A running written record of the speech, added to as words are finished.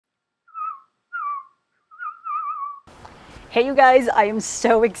Hey you guys, I am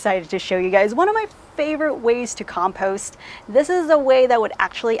so excited to show you guys one of my favorite ways to compost. This is a way that would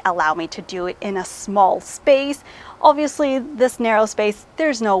actually allow me to do it in a small space. Obviously, this narrow space,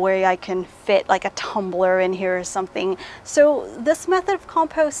 there's no way I can fit like a tumbler in here or something. So this method of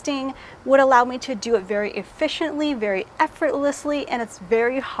composting would allow me to do it very efficiently, very effortlessly, and it's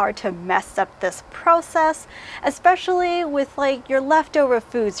very hard to mess up this process, especially with like your leftover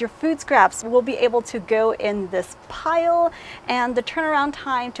foods. Your food scraps will be able to go in this pile, and the turnaround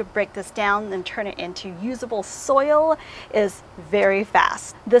time to break this down and turn it into usable soil is very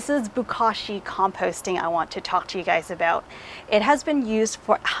fast. This is Bokashi composting I want to talk to you guys about. It has been used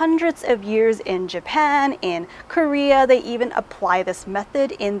for hundreds of years in Japan, in Korea. They even apply this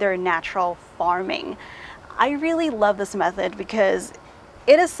method in their natural farming. I really love this method because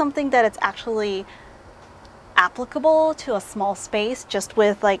it is something that it's actually applicable to a small space, just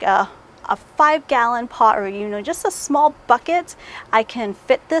with like a 5-gallon pot, or just a small bucket. I can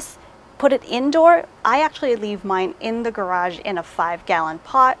fit this, put it indoor. I actually leave mine in the garage in a 5-gallon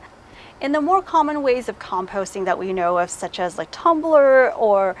pot. In the more common ways of composting that we know of, such as like tumbler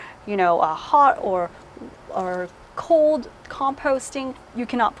or a hot or cold composting, you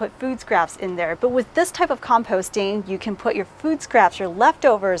cannot put food scraps in there. But with this type of composting, you can put your food scraps, your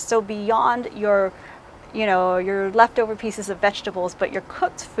leftovers, so beyond your leftover pieces of vegetables, but your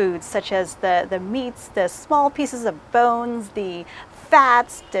cooked foods, such as the meats, the small pieces of bones, the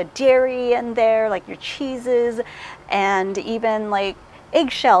fats, the dairy in there, like your cheeses, and even like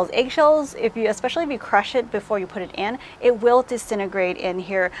eggshells. Eggshells, especially if you crush it before you put it in, it will disintegrate in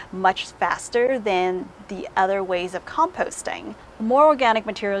here much faster than the other ways of composting. The more organic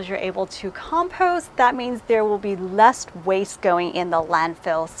materials you're able to compost, that means there will be less waste going in the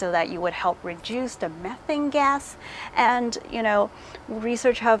landfill, so that you would help reduce the methane gas. And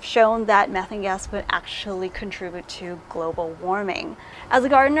research have shown that methane gas would actually contribute to global warming. As a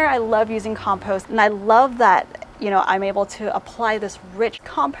gardener, I love using compost, and I love that I'm able to apply this rich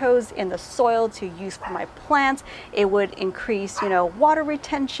compost in the soil to use for my plants. It would increase, water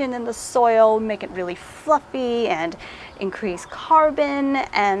retention in the soil, make it really fluffy, and increase carbon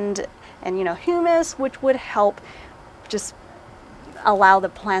and humus, which would help just allow the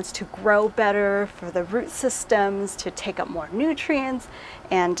plants to grow better, for the root systems to take up more nutrients,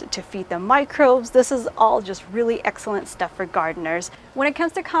 and to feed the microbes. This is all just really excellent stuff for gardeners. When it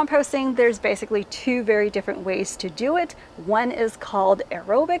comes to composting, there's basically two very different ways to do it. One is called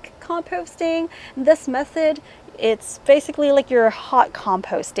aerobic composting. This method, it's basically like your hot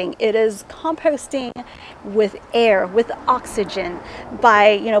composting. It is composting with air, with oxygen,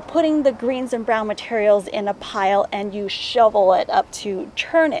 by putting the greens and brown materials in a pile, and you shovel it up to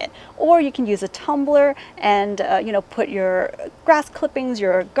turn it. Or you can use a tumbler and put your grass clippings,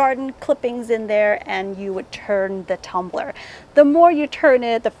 your garden clippings in there, and you would turn the tumbler. The more you turn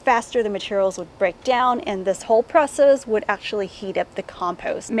it, the faster the materials would break down, and this whole process would actually heat up the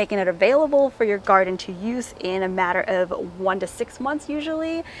compost, making it available for your garden to use in a matter of 1 to 6 months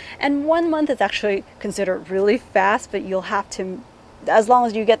usually. And 1 month is actually considered really fast, but you'll have to, as long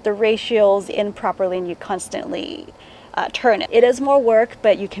as you get the ratios in properly and you constantly turn it. It is more work,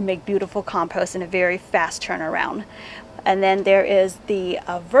 but you can make beautiful compost in a very fast turnaround. And then there is the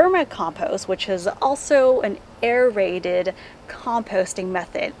vermicompost, which is also an aerated composting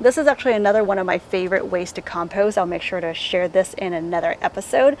method. This is actually another one of my favorite ways to compost. I'll make sure to share this in another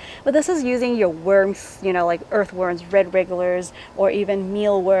episode. But this is using your worms, like earthworms, red wrigglers, or even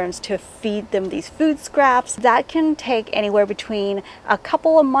mealworms, to feed them these food scraps. That can take anywhere between a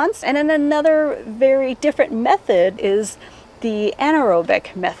couple of months. And then another very different method is the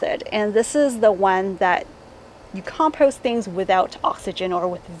anaerobic method. And this is the one that you compost things without oxygen, or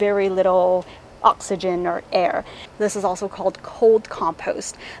with very little oxygen or air. This is also called cold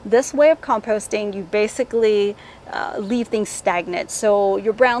compost. This way of composting, you basically leave things stagnant. So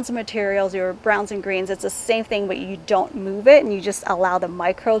your browns and materials, your browns and greens, it's the same thing, but you don't move it, and you just allow the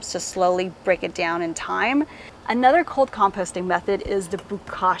microbes to slowly break it down in time. Another cold composting method is the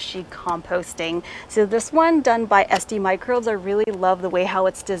Bokashi composting. So this one, done by SD Microbes, I really love the way how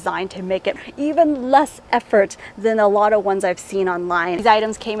it's designed to make it even less effort than a lot of ones I've seen online. These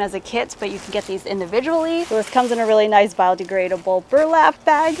items came as a kit, but you can get these individually. So this comes in a really nice biodegradable burlap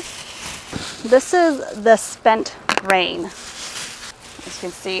bag. This is the spent grain. As you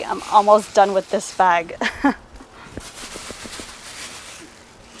can see, I'm almost done with this bag.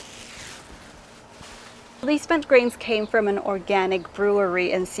 These spent grains came from an organic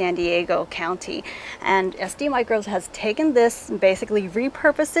brewery in San Diego County, and SD Microbes has taken this and basically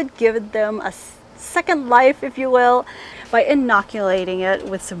repurposed it, given them a second life, if you will, by inoculating it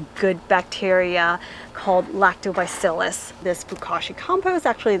with some good bacteria called lactobacillus. This Bokashi compost,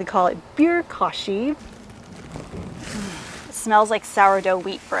 actually they call it Bierkashi. It smells like sourdough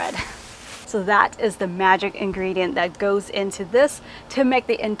wheat bread. So that is the magic ingredient that goes into this to make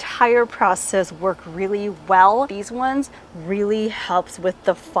the entire process work really well. These ones really helps with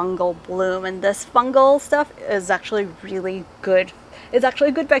the fungal bloom, and this fungal stuff is actually really good. It's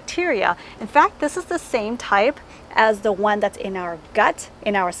actually good bacteria. In fact, this is the same type as the one that's in our gut,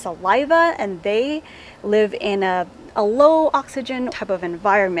 in our saliva, and they live in a low oxygen type of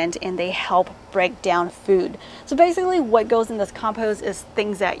environment, and they help break down food. So basically what goes in this compost is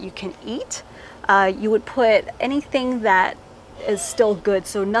things that you can eat. You would put anything that is still good,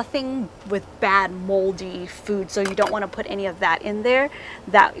 so nothing with bad moldy food, so you don't want to put any of that in there.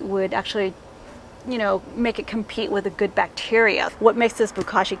 That would actually, you know, make it compete with a good bacteria. What makes this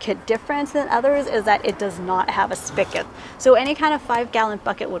Bokashi kit different than others is that it does not have a spigot. So any kind of 5-gallon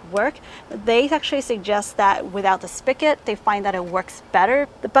bucket would work. They actually suggest that without the spigot, they find that it works better.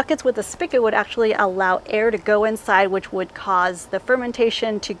 The buckets with the spigot would actually allow air to go inside, which would cause the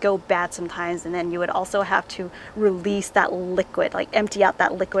fermentation to go bad sometimes, and then you would also have to release that liquid, like empty out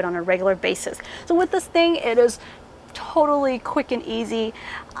that liquid on a regular basis. So with this thing, it is totally quick and easy.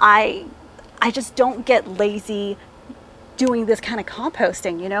 I just don't get lazy doing this kind of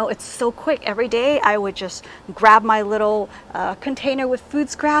composting, you know. It's so quick. Every day I would just grab my little container with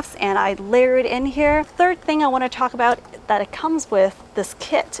food scraps and I'd layer it in here. Third thing I want to talk about that it comes with this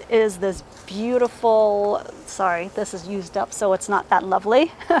kit is this beautiful, sorry, this is used up so it's not that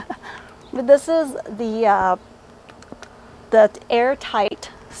lovely. But this is the airtight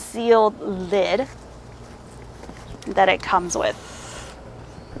sealed lid that it comes with.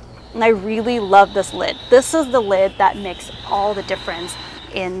 And I really love this lid. This is the lid that makes all the difference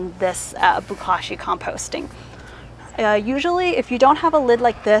in this Bokashi composting. Usually if you don't have a lid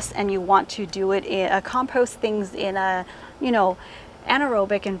like this and you want to do it compost things in a, you know,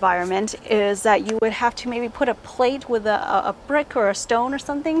 anaerobic environment, is that you would have to maybe put a plate with a brick or a stone or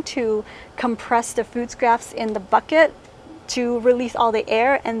something to compress the food scraps in the bucket to release all the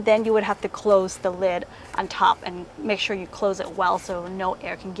air, and then you would have to close the lid on top and make sure you close it well so no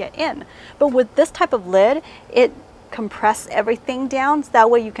air can get in. But with this type of lid, it compresses everything down, so that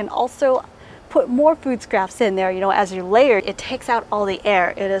way you can also put more food scraps in there, you know, as you layer. It takes out all the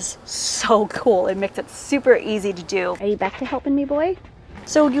air. It is so cool. It makes it super easy to do. Are you back to helping me, boy?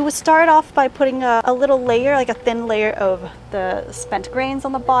 So you would start off by putting a little layer, like a thin layer of the spent grains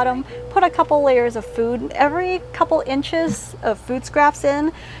on the bottom, put a couple layers of food. Every couple inches of food scraps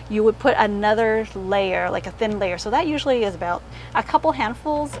in, you would put another layer, like a thin layer. So that usually is about a couple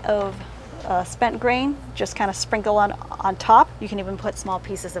handfuls of spent grain, just kind of sprinkle on top. You can even put small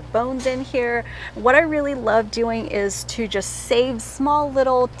pieces of bones in here. What I really love doing is to just save small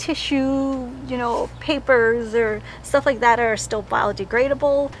little tissue, you know, papers or stuff like that are still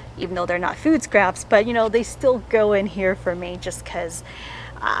biodegradable, even though they're not food scraps, but you know, they still go in here for me just because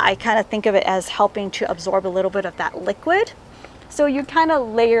I kind of think of it as helping to absorb a little bit of that liquid. So you're kind of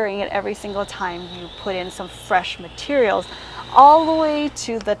layering it every single time you put in some fresh materials, all the way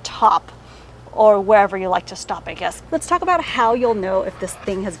to the top, or wherever you like to stop, I guess. Let's talk about how you'll know if this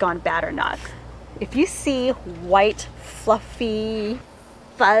thing has gone bad or not. If you see white, fluffy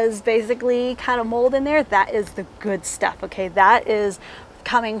fuzz, basically, kind of mold in there, that is the good stuff, okay? That is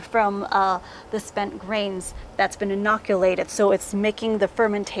coming from the spent grains that's been inoculated, so it's making the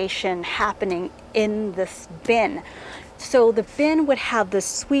fermentation happening in this bin. So the bin would have this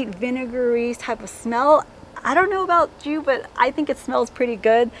sweet vinegary type of smell. I don't know about you, but I think it smells pretty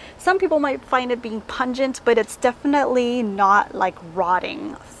good. Some people might find it being pungent, but it's definitely not like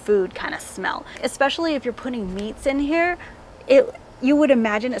rotting food kind of smell. Especially if you're putting meats in here, you would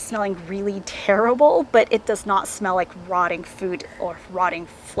imagine it smelling really terrible, but it does not smell like rotting food or rotting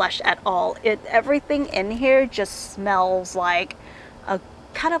flesh at all. Everything in here just smells like a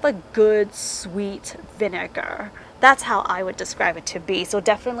kind of a good sweet vinegar. That's how I would describe it to be. So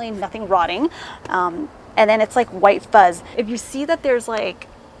definitely nothing rotting. And then it's like white fuzz. If you see that there's like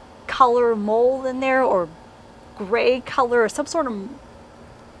color mold in there, or gray color, or some sort of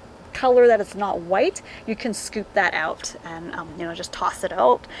color that is not white, you can scoop that out and you know, just toss it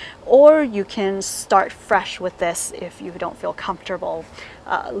out. Or you can start fresh with this if you don't feel comfortable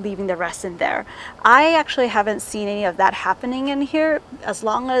leaving the rest in there. I actually haven't seen any of that happening in here, as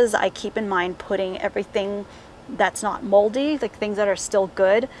long as I keep in mind putting everything that's not moldy, like things that are still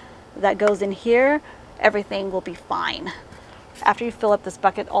good, that goes in here. Everything will be fine. after you fill up this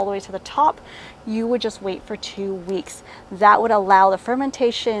bucket all the way to the top, you would just wait for 2 weeks. That would allow the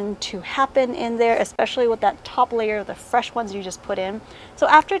fermentation to happen in there, especially with that top layer of the fresh ones you just put in. So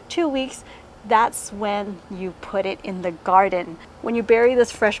after 2 weeks, that's when you put it in the garden. When you bury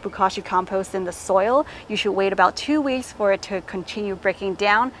this fresh Bokashi compost in the soil, you should wait about 2 weeks for it to continue breaking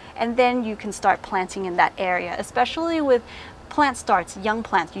down, and then you can start planting in that area. Especially with plant starts, young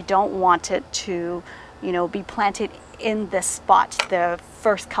plants, you don't want it to, be planted in this spot the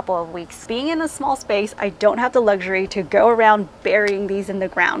first couple of weeks. Being in a small space, I don't have the luxury to go around burying these in the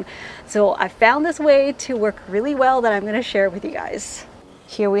ground. So I found this way to work really well that I'm going to share with you guys.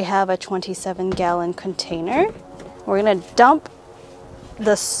 Here we have a 27-gallon container. We're going to dump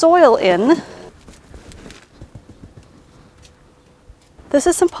the soil in. This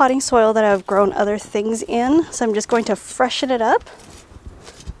is some potting soil that I've grown other things in, so I'm just going to freshen it up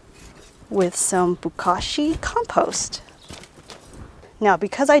with some Bokashi compost. Now,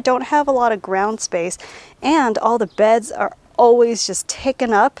 because I don't have a lot of ground space and all the beds are always just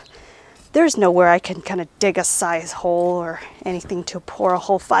taken up, there's nowhere I can kind of dig a size hole or anything to pour a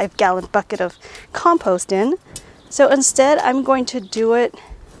whole 5-gallon bucket of compost in. So instead, I'm going to do it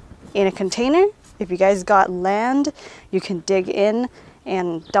in a container. If you guys got land, you can dig in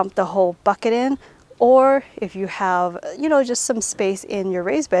and dump the whole bucket in. Or if you have, just some space in your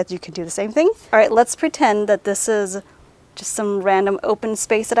raised beds, you can do the same thing. All right, let's pretend that this is just some random open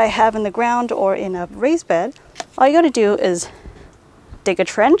space that I have in the ground or in a raised bed. All you gotta do is dig a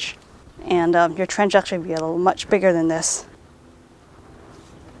trench. And your trench actually be a little much bigger than this.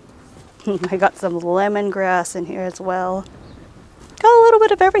 I got some lemongrass in here as well. Got a little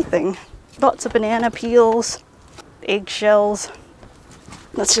bit of everything. Lots of banana peels, eggshells.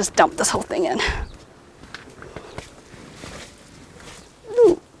 Let's just dump this whole thing in.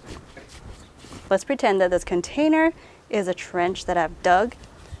 Ooh. Let's pretend that this container is a trench that I've dug.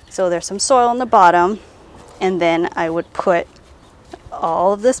 So there's some soil on the bottom, and then I would put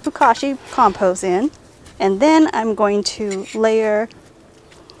all of this Bokashi compost in, and then I'm going to layer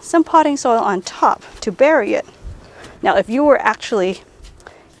some potting soil on top to bury it. Now, if you were actually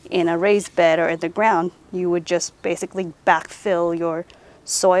in a raised bed or in the ground, you would just basically backfill your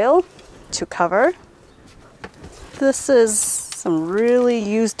soil to cover. This is some really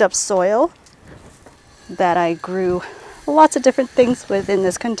used up soil that I grew lots of different things with in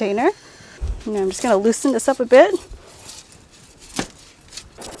this container. And I'm just going to loosen this up a bit.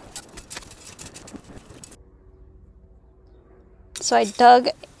 So I dug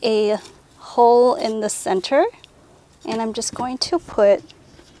a hole in the center, and I'm just going to put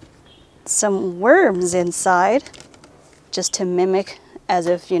some worms inside just to mimic as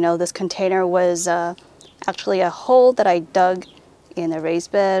if, this container was actually a hole that I dug in a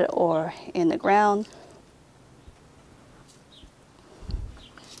raised bed or in the ground.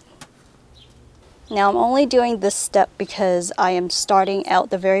 Now I'm only doing this step because I am starting out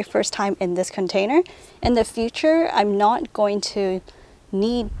the very first time in this container. In the future, I'm not going to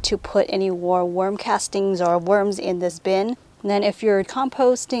need to put any more worm castings or worms in this bin. And then if you're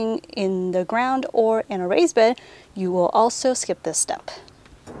composting in the ground or in a raised bed, you will also skip this step.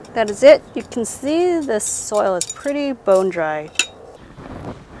 That is it. You can see this soil is pretty bone dry.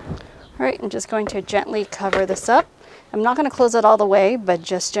 All right, I'm just going to gently cover this up. I'm not going to close it all the way, but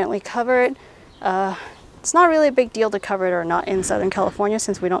just gently cover it. It's not really a big deal to cover it or not in Southern California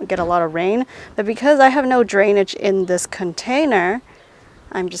since we don't get a lot of rain, but because I have no drainage in this container,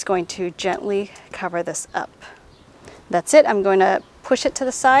 I'm just going to gently cover this up. That's it. I'm going to push it to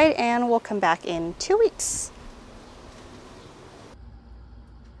the side and we'll come back in 2 weeks.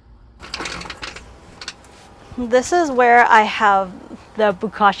 This is where I have the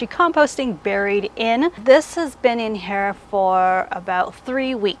Bokashi composting buried in. This has been in here for about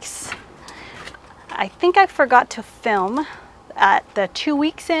 3 weeks. I think I forgot to film at the 2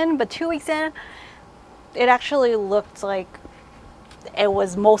 weeks in, but 2 weeks in, it actually looked like it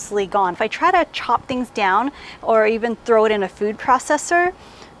was mostly gone. If I try to chop things down or even throw it in a food processor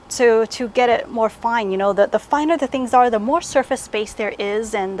to get it more fine, the finer the things are, the more surface space there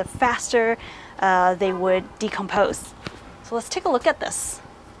is and the faster they would decompose. So let's take a look at this.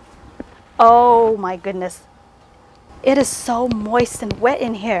 Oh my goodness. It is so moist and wet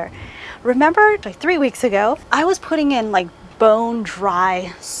in here. Remember, like 3 weeks ago, I was putting in like bone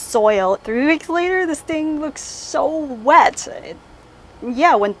dry soil. 3 weeks later, this thing looks so wet.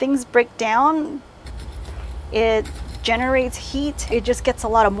 Yeah, when things break down, it generates heat. It just gets a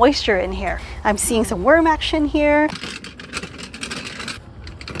lot of moisture in here. I'm seeing some worm action here.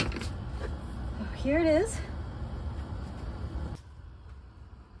 Here it is.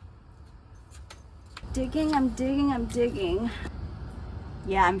 digging, I'm digging, I'm digging.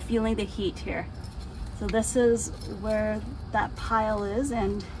 Yeah, I'm feeling the heat here. So this is where that pile is,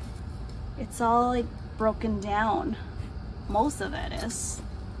 and it's all like broken down. Most of it is.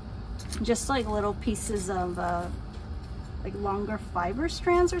 Just like little pieces of like longer fiber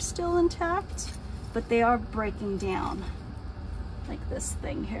strands are still intact, but they are breaking down. Like this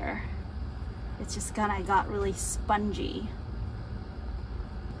thing here. It's just kind of got really spongy.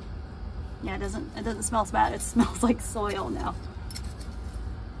 Yeah, it doesn't smell bad. It smells like soil now.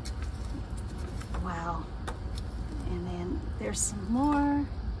 Wow. And then there's some more.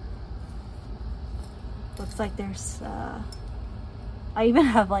 Looks like there's I even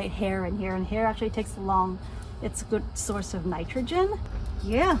have like hair in here, and hair actually takes along, it's a good source of nitrogen.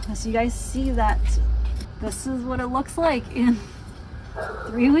 Yeah, as you guys see, that this is what it looks like in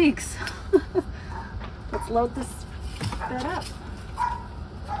 3 weeks. Let's load this bed up.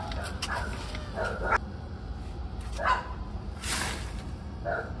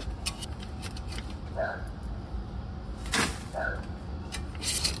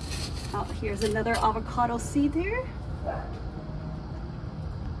 Oh, here's another avocado seed here.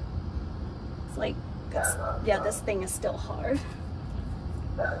 It's like, yeah, this thing is still hard.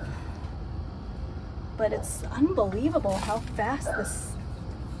 But it's unbelievable how fast this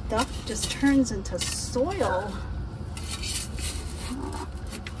stuff just turns into soil.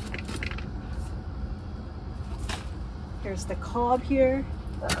 Here's the cob here.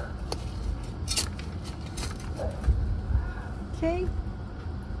 Okay.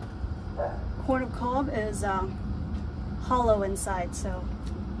 Corn of cob is hollow inside, so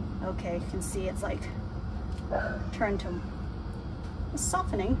okay, you can see it's like turned to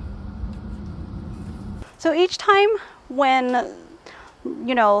softening. So each time when,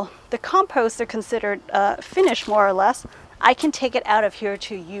 you know, the composts are considered finished more or less, I can take it out of here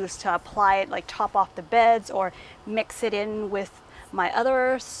to use to apply it, like top off the beds or mix it in with my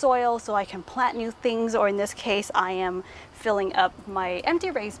other soil so I can plant new things, or in this case I am filling up my empty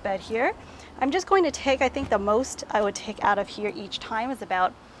raised bed here. I'm just going to take, I think the most I would take out of here each time is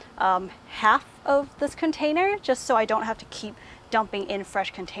about half of this container, just so I don't have to keep dumping in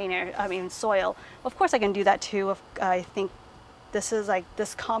fresh soil. Of course I can do that too if I think this is like,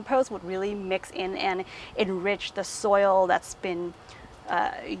 this compost would really mix in and enrich the soil that's been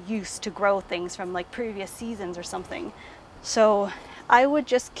used to grow things from like previous seasons or something. So I would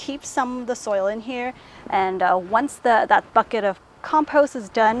just keep some of the soil in here, and once that bucket of compost is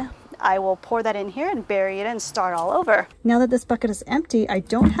done, I will pour that in here and bury it and start all over. Now that this bucket is empty, I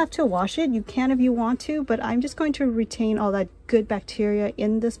don't have to wash it. You can if you want to, but I'm just going to retain all that good bacteria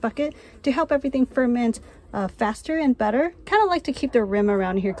in this bucket to help everything ferment faster and better. Kind of like to keep the rim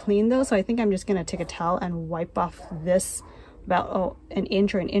around here clean though, so I think I'm just going to take a towel and wipe off this about an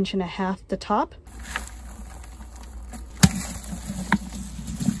inch or an inch and a half the top.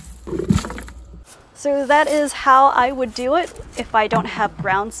 So that is how I would do it if I don't have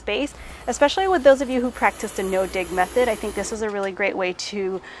ground space, especially with those of you who practice the no-dig method. I think this is a really great way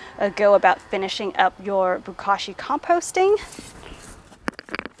to go about finishing up your Bokashi composting.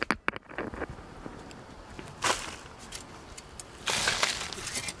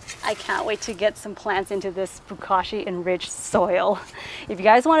 I can't wait to get some plants into this Bokashi enriched soil. If you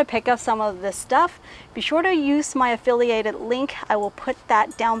guys want to pick up some of this stuff, be sure to use my affiliated link. I will put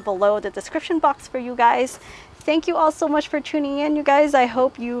that down below the description box for you guys. Thank you all so much for tuning in, you guys. I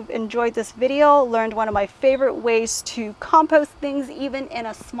hope you've enjoyed this video, learned one of my favorite ways to compost things even in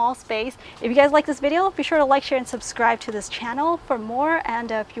a small space. If you guys like this video, be sure to like, share, and subscribe to this channel for more.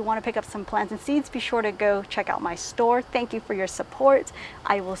 And if you want to pick up some plants and seeds, be sure to go check out my store. Thank you for your support.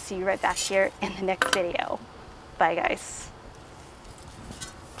 I will see you right back here in the next video. Bye, guys.